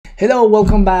Hello,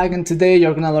 welcome back, and today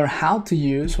you're gonna learn how to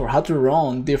use or how to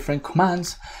run different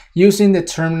commands using the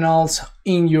terminals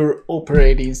in your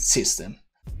operating system.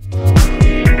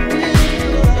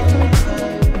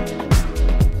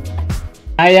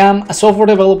 I am a software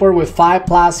developer with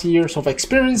 5+ years of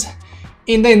experience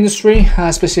in the industry,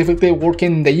 specifically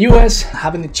working in the US,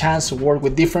 having the chance to work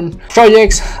with different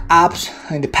projects, apps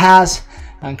in the past,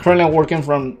 and currently working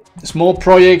from small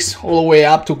projects all the way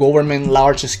up to government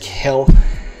large-scale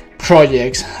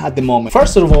projects at the moment.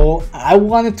 First of all, I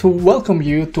wanted to welcome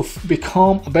you to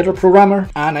become a better programmer,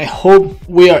 and I hope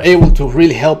we are able to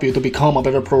really help you to become a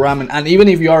better programmer. And even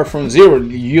if you are from zero,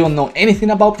 you don't know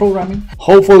anything about programming,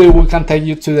 hopefully we can take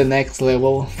you to the next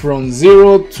level from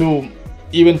zero to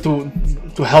even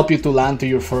to help you to land to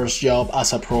your first job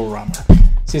as a programmer.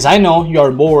 Since I know you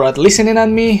are bored at listening at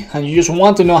me and you just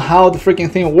want to know how the freaking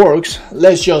thing works,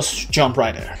 let's just jump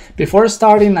right there. Before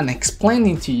starting and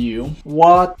explaining to you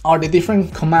what are the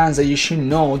different commands that you should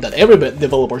know, that every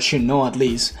developer should know at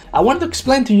least, I want to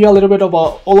explain to you a little bit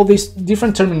about all of these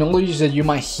different terminologies that you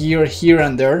might hear here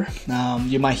and there.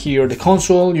 You might hear the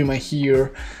console, you might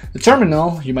hear the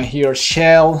terminal, you might hear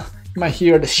shell, you might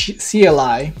hear the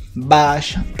CLI,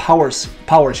 bash,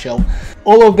 PowerShell.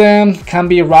 All of them can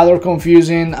be rather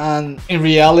confusing, and in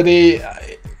reality,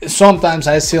 sometimes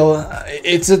I still,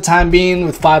 it's a time being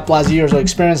with 5+ years of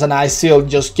experience, and I still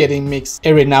just getting mixed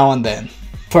every now and then.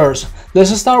 First,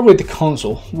 let's start with the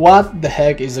console. What the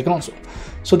heck is the console?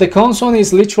 So the console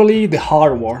is literally the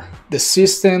hardware, the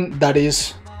system that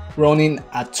is running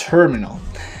a terminal.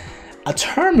 A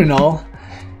terminal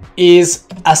is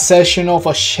a section of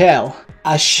a shell.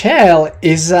 A shell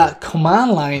is a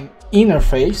command line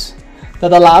interface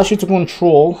that allows you to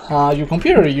control your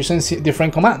computer using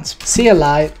different commands.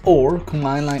 CLI, or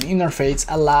command line interface,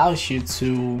 allows you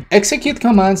to execute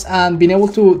commands and being able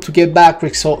to get back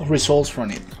results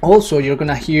from it. Also, you're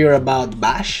gonna hear about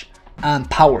bash and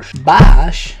PowerShell.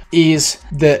 Bash is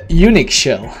the Unix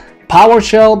shell.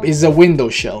 PowerShell is the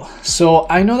Windows shell. So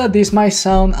I know that this might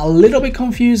sound a little bit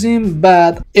confusing,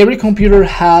 but every computer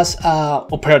has an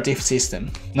operative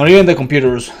system. Not even the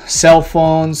computers, cell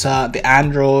phones, the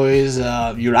Androids,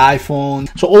 your iPhone.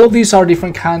 So all of these are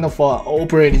different kind of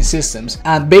operating systems,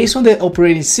 and based on the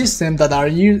operating system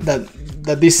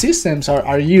that these systems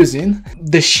are using,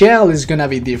 the shell is gonna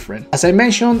be different. As I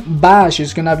mentioned, bash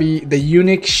is gonna be the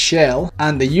Unix shell,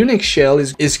 and the Unix shell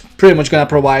is pretty much gonna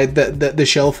provide the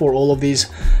shell for all of these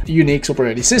Unix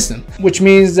operating system, which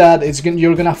means that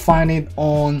you're gonna find it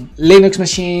on Linux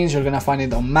machines, you're gonna find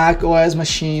it on Mac OS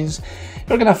machines,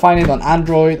 you're gonna find it on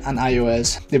Android and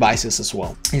iOS devices as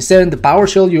well. Instead of the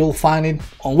PowerShell, you'll find it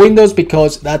on Windows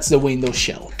because that's the Windows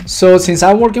shell. So since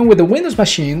I'm working with the Windows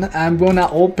machine, I'm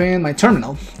gonna open my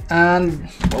terminal, and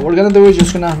what we're gonna do is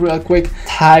just gonna real quick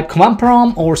type command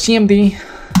prompt or CMD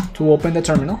to open the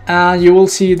terminal, and you will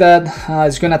see that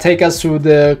it's gonna take us to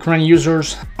the current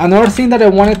users. Another thing that I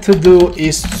wanted to do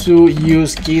is to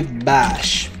use git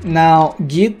bash. Now,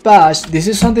 git bash, this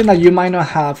is something that you might not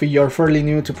have if you're fairly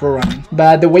new to programming,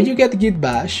 but the way you get git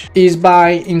bash is by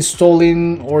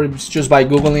installing, or just by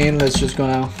googling. Let's just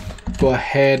gonna go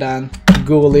ahead and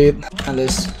google it, and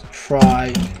let's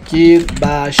try git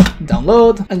bash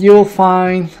download, and you'll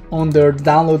find under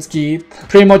downloads git.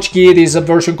 Pretty much git is a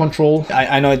version control.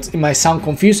 I know it might sound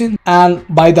confusing, and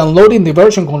by downloading the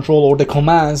version control or the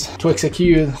commands to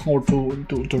execute or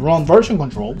to run version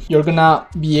control, you're gonna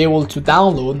be able to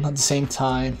download at the same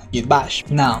time git bash.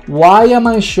 Now, why am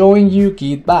I showing you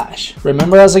git bash?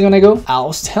 Remember a second ago I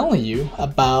was telling you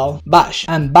about bash,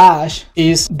 and bash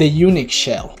is the Unix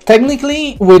shell.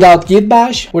 Technically, without git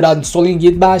bash, without installing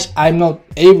git bash, I'm not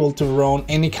able to run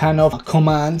any kind of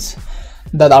commands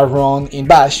that are run in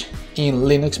bash in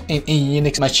Linux, in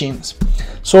Unix machines.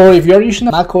 So if you're using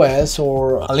a Mac OS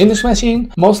or a Linux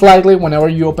machine, most likely whenever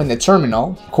you open the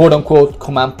terminal, quote unquote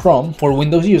command prompt for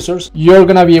Windows users, you're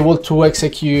gonna be able to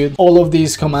execute all of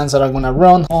these commands that are gonna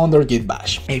run under git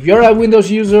bash. If you're a Windows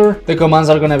user, the commands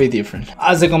are gonna be different,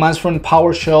 as the commands from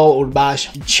PowerShell or bash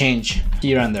change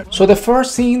here and there. So the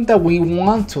first thing that we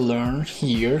want to learn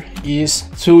here is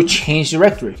to change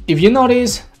directory. If you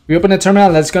notice, we open the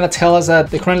terminal, that's gonna tell us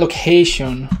that the current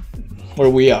location where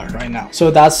we are right now.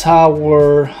 So that's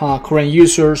our current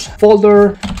users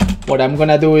folder. What I'm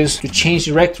gonna do is to change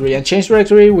directory, and change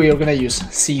directory, we are gonna use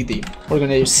CD. We're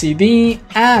gonna use CD,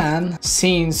 and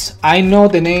since I know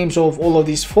the names of all of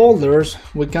these folders,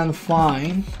 we can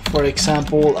find, for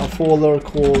example, a folder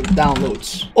called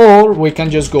downloads, or we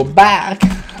can just go back,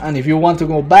 and if you want to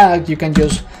go back, you can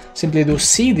just simply do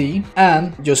cd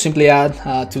and just simply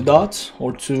add 2 dots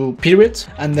or 2 periods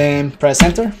and then press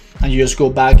enter, and you just go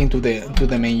back into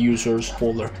the main users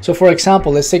folder. So for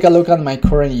example, let's take a look at my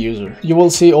current user. You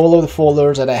will see all of the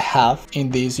folders that I have in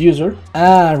this user.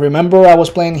 And remember, I was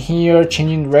playing here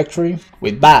changing directory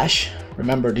with bash.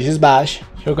 Remember, this is bash.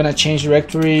 You're gonna change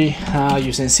directory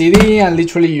using cd, and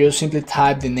literally you simply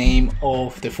type the name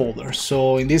of the folder.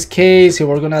 So in this case, if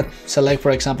we're gonna select,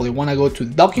 for example, you wanna go to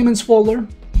the documents folder,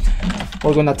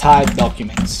 we're gonna type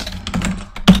documents.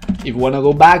 If you want to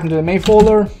go back into the main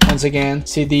folder, once again,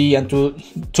 cd and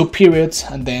two periods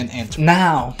and then enter.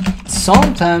 Now,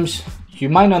 sometimes you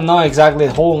might not know exactly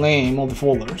the whole name of the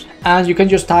folders, and you can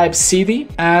just type cd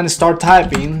and start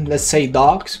typing, let's say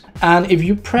docs. And if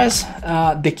you press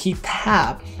the key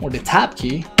tab or the tab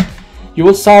key, you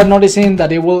will start noticing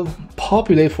that it will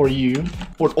populate for you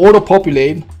or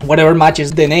auto-populate whatever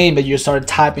matches the name that you started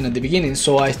typing at the beginning.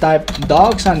 So I type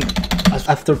docs, and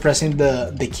after pressing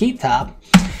the key tab,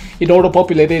 it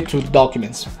auto-populated to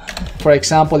documents. For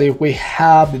example, if we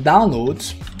have the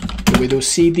downloads, we do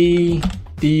cd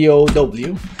dow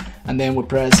and then we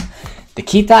press the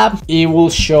key tab, it will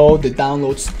show the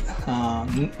downloads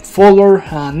folder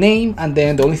name, and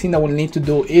then the only thing that we need to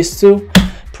do is to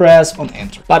press on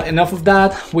enter. But enough of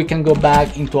that, we can go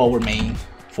back into our main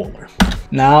folder.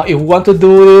 Now, if we want to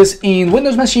do this in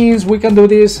Windows machines, we can do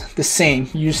this the same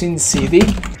using cd.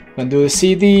 We can do the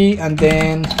cd and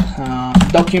then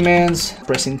documents,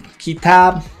 pressing key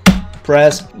tab,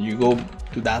 press, you go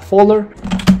to that folder,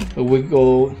 we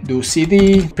go do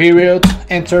cd period,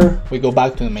 enter, we go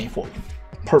back to the main folder.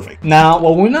 Perfect. Now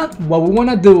what we want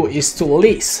to do is to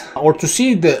list or to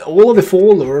see all of the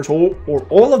folders or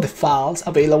all of the files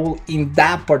available in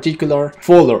that particular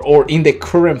folder or in the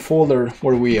current folder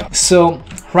where we are. So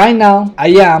right now I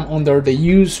am under the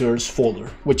users folder,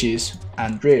 which is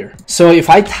Andrea. So if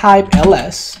I type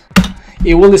ls,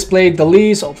 it will display the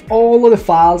list of all of the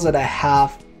files that I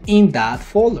have in that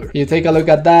folder. You take a look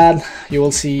at that, you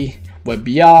will see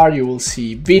WebVR, you will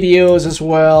see videos as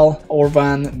well,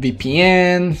 Orban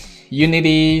VPN,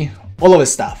 Unity, all of the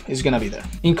stuff is gonna be there.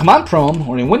 In command prompt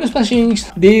or in Windows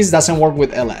machines, this doesn't work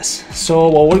with ls. So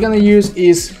what we're gonna use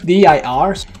is dir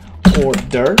or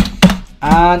dir,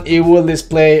 and it will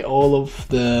display all of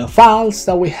the files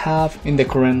that we have in the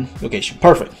current location.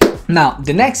 Perfect. Now,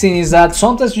 the next thing is that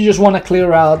sometimes you just want to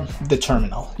clear out the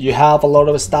terminal. You have a lot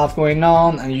of stuff going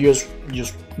on and you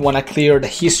just want to clear the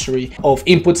history of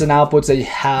inputs and outputs that you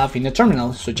have in the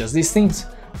terminal, such as these things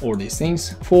or these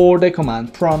things for the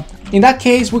command prompt. In that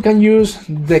case, we can use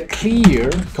the clear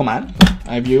command.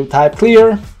 If you type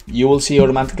clear, you will see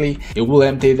automatically it will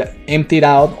empty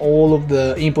out all of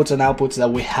the inputs and outputs that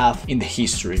we have in the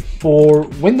history. For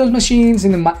Windows machines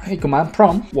in the command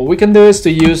prompt, what we can do is to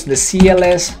use the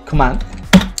cls command,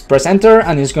 press enter,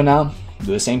 and it's gonna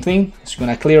do the same thing. It's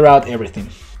gonna clear out everything.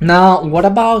 Now, what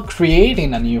about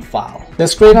creating a new file?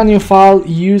 Let's create a new file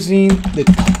using the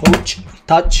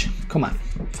touch command.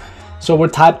 So we'll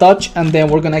type touch and then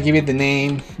we're gonna give it the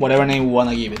name, whatever name we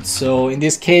wanna give it. So in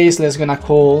this case, let's gonna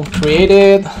call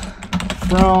created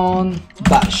from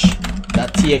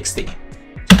bash.txt.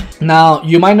 Now,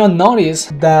 you might not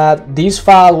notice that this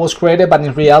file was created, but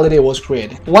in reality it was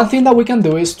created. One thing that we can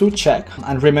do is to check,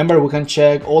 and remember we can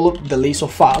check all of the list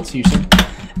of files using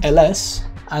ls,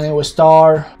 and then we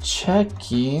start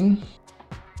checking.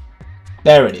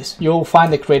 There it is. You'll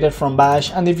find the created from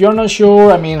bash, and if you're not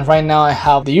sure, I mean, right now I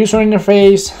have the user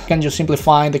interface. You can just simply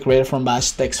find the created from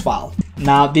bash text file.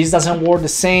 Now, this doesn't work the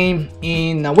same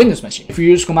in a Windows machine. If you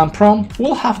use command prompt,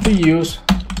 we'll have to use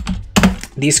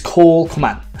this call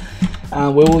command,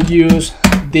 and we will use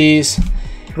these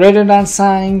greater than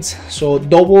signs, so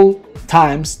double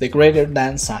times the greater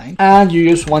than sign, and you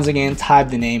just once again type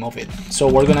the name of it. So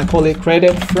we're gonna call it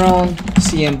created from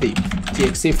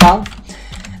cmd.txt file,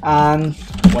 and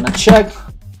when I check,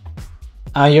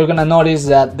 you're gonna notice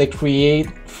that the create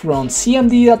from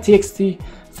cmd.txt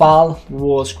file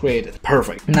was created.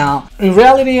 Perfect. Now, in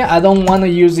reality, I don't want to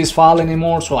use this file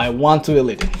anymore, so I want to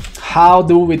delete it. How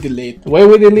do we delete? The way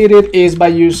we delete it is by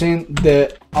using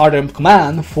the rm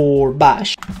command for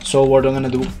bash. So we're gonna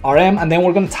do rm, and then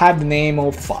we're gonna type the name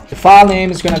of the file. The file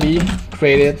name is gonna be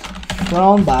created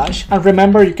from bash, and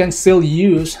remember, you can still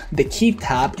use the key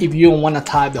tab if you don't want to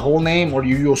type the whole name, or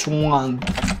you just want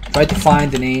to try to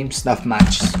find the names that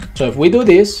matches. So if we do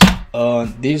this,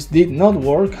 this did not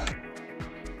work.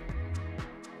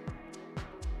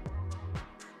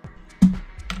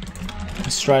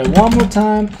 Let's try one more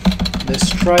time. Let's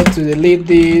try to delete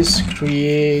this.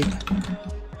 Created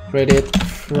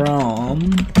from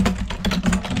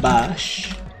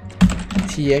bash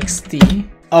txt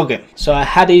Okay, so I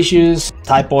had issues,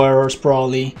 typo errors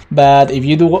probably, but if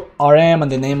you do rm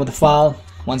and the name of the file,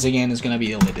 once again, it's gonna be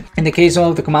deleted. In the case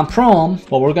of the command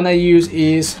prompt, what we're gonna use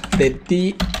is the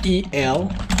del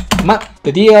command,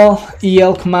 the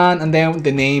del command, and then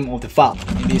the name of the file.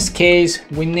 In this case,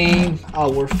 we name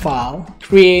our file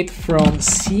create from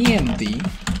cmd.txt.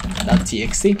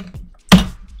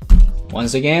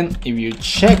 Once again, if you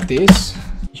check this,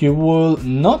 you will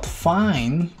not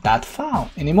find that file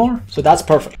anymore. So that's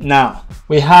perfect. Now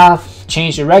we have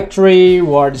change directory,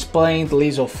 we are displaying the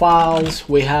list of files,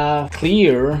 we have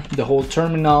clear the whole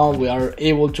terminal, we are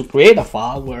able to create a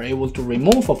file, we're able to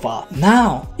remove a file.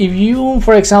 Now, if you,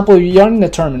 for example, if you are in the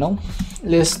terminal,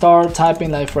 let's start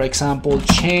typing like, for example,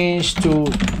 change to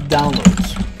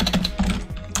downloads,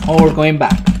 or going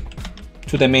back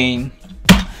to the main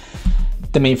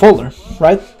folder,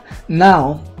 right?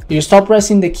 Now, if you start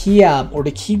pressing the key up or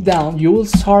the key down, you will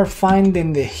start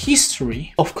finding the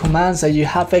history of commands that you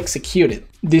have executed.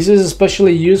 This is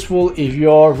especially useful if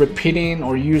you're repeating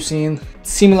or using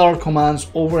similar commands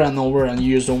over and over and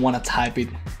you just don't want to type it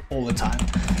all the time.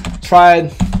 Try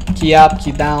it, key up,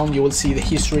 key down, you will see the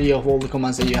history of all the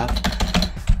commands that you have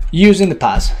used in the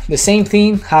past. The same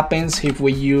thing happens if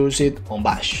we use it on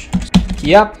bash.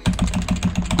 Key up,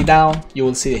 down, you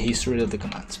will see the history of the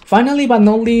commands. Finally, but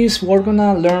not least, we're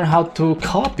gonna learn how to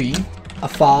copy a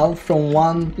file from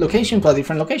one location to a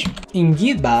different location. In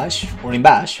git bash or in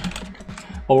bash,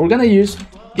 what we're gonna use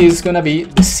is gonna be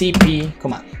the cp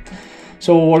command.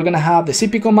 So we're gonna have the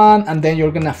cp command, and then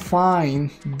you're gonna find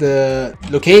the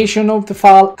location of the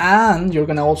file, and you're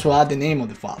gonna also add the name of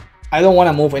the file. I don't want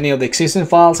to move any of the existing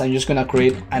files. I'm just gonna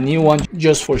create a new one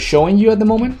just for showing you at the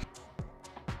moment.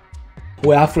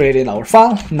 We have created our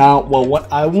file. Now, well,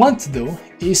 what I want to do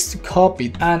is to copy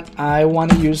it, and I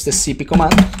want to use the cp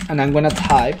command, and I'm going to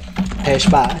type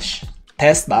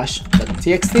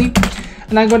testbash.txt,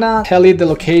 and I'm going to tell it the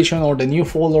location or the new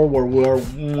folder where we're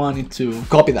wanting to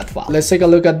copy that file. Let's take a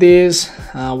look at this.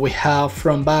 We have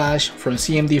from bash, from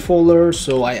cmd folder.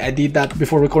 So I did that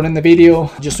before recording the video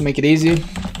just to make it easy.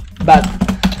 But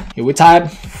if we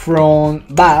type from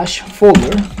bash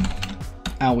folder,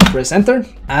 and we press enter,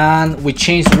 and we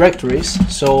change directories.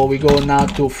 So we go now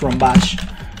to from bash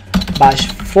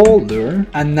folder,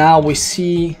 and now we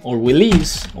see or we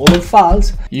list all the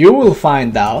files. You will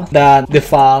find out that the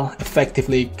file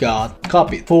effectively got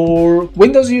copied. For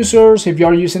Windows users, if you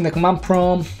are using the command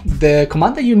prompt, the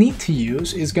command that you need to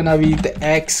use is gonna be the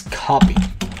xcopy,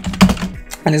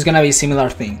 and it's gonna be a similar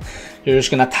thing. You're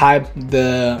just gonna type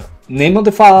the name of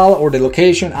the file or the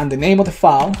location and the name of the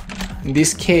file. In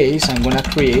this case, I'm gonna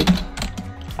create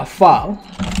a file,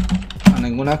 and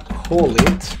I'm gonna call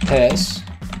it test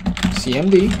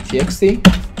cmd.txt,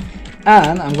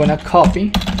 and I'm gonna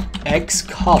copy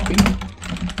xcopy,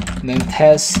 and then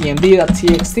test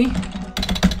cmd.txt.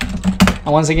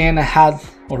 And once again, I had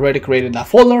already created a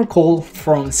folder called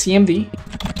from cmd,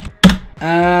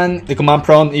 and the command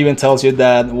prompt even tells you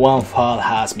that one file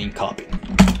has been copied.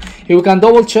 Here we can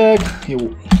double check.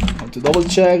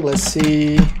 Let's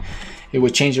see. It will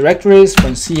change directories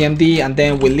from cmd, and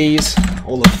then we list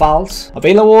all the files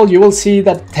available. You will see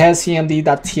that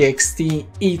testcmd.txt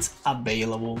is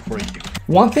available for you.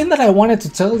 One thing that I wanted to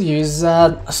tell you is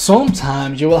that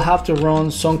sometimes you will have to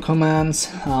run some commands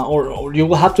or you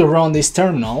will have to run these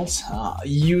terminals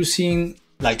using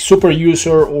like super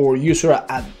user or user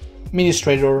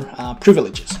administrator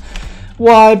privileges.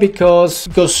 Why? Because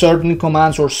certain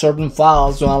commands or certain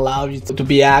files don't allow you to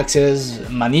be accessed,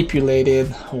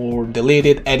 manipulated, or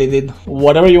deleted, edited,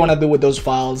 whatever you want to do with those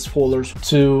files, folders,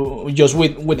 to just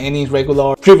with any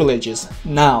regular privileges.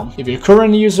 Now, if your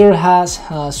current user has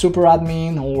super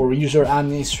admin or user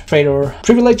administrator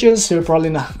privileges, you're probably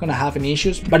not going to have any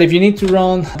issues. But if you need to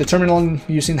run the terminal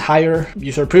using higher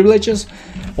user privileges,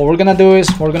 what we're going to do is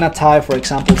we're going to type, for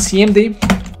example, cmd.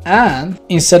 And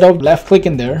instead of left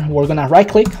clicking there, we're gonna right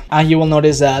click, and you will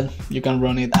notice that you can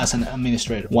run it as an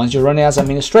administrator. Once you run it as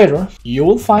administrator, you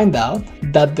will find out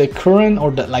that the current or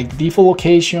the default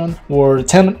location where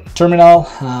the terminal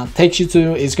takes you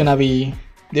to is gonna be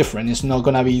different. It's not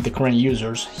gonna be the current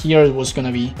users. Here it was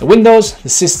gonna be the Windows, the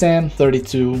system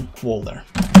 32 folder.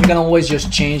 You can always just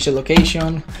change the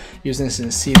location using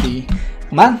the cd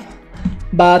command.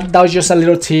 But that was just a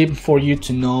little tip for you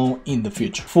to know in the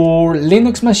future. For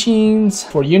Linux machines,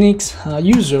 for Unix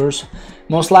users,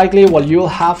 most likely what you'll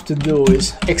have to do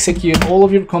is execute all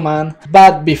of your command,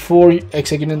 but before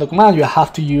executing the command, you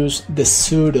have to use the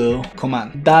sudo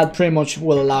command. That pretty much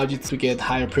will allow you to get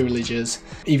higher privileges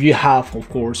if you have, of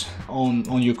course, on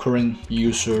your current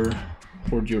user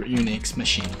for your Unix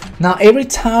machine. Now, every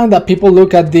time that people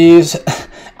look at this,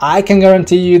 I can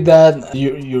guarantee you that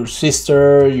your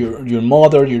sister, your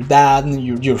mother, your dad,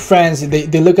 your friends,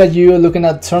 they look at you looking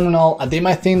at terminal and they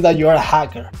might think that you are a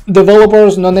hacker.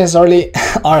 Developers not necessarily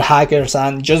are hackers,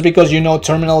 and just because you know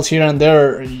terminals here and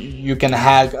there, you can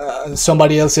hack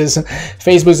somebody else's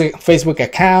Facebook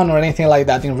account or anything like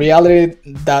that. In reality,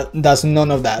 that's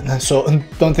none of that. So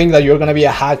don't think that you're gonna be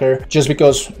a hacker just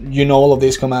because you know all of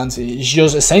these commands. It's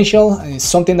just essential, and it's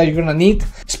something that you're gonna need,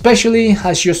 especially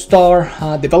as you start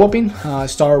developing,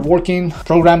 start working,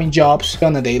 programming jobs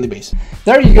on a daily basis.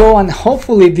 There you go, and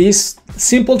hopefully this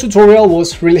simple tutorial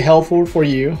was really helpful for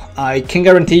you. I can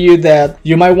guarantee you that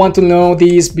you might want to know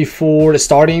this before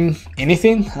starting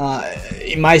anything.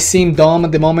 It might seem dumb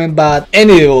at the moment, but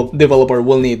any developer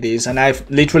will need this, and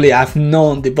I've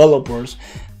known developers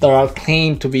that are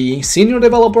claimed to be senior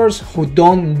developers who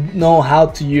don't know how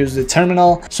to use the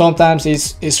terminal. Sometimes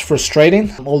it's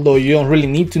frustrating, although you don't really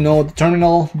need to know the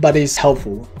terminal, but it's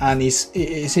helpful, and it's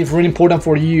really important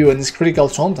for you, and it's critical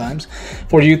sometimes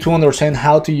for you to understand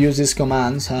how to use these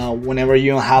commands whenever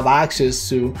you don't have access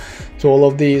to all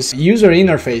of these user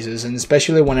interfaces, and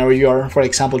especially whenever you are, for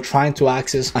example, trying to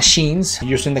access machines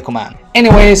using the command.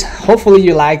 Anyways, hopefully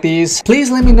you like this.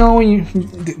 Please let me know in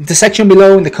the section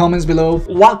below, in the comments below,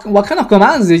 what kind of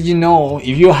commands did you know,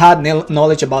 if you had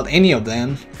knowledge about any of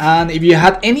them, and if you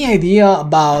had any idea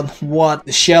about what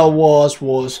the shell was,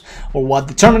 or what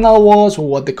the terminal was, or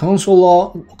what the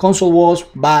console was,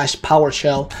 bash,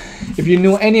 PowerShell. If you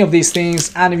knew any of these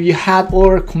things, and if you had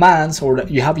other commands, or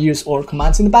you have used other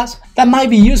commands in the past, that might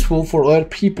be useful for other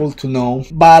people to know.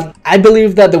 But I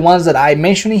believe that the ones that I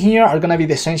mentioned here are gonna be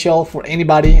essential for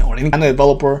anybody or any kind of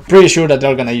developer. Pretty sure that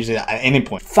they're gonna use it at any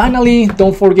point. Finally,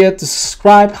 don't forget to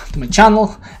subscribe to my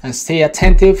channel and stay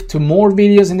attentive to more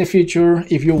videos in the future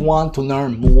if you want to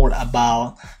learn more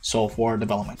about software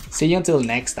development. See you until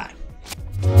next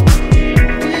time.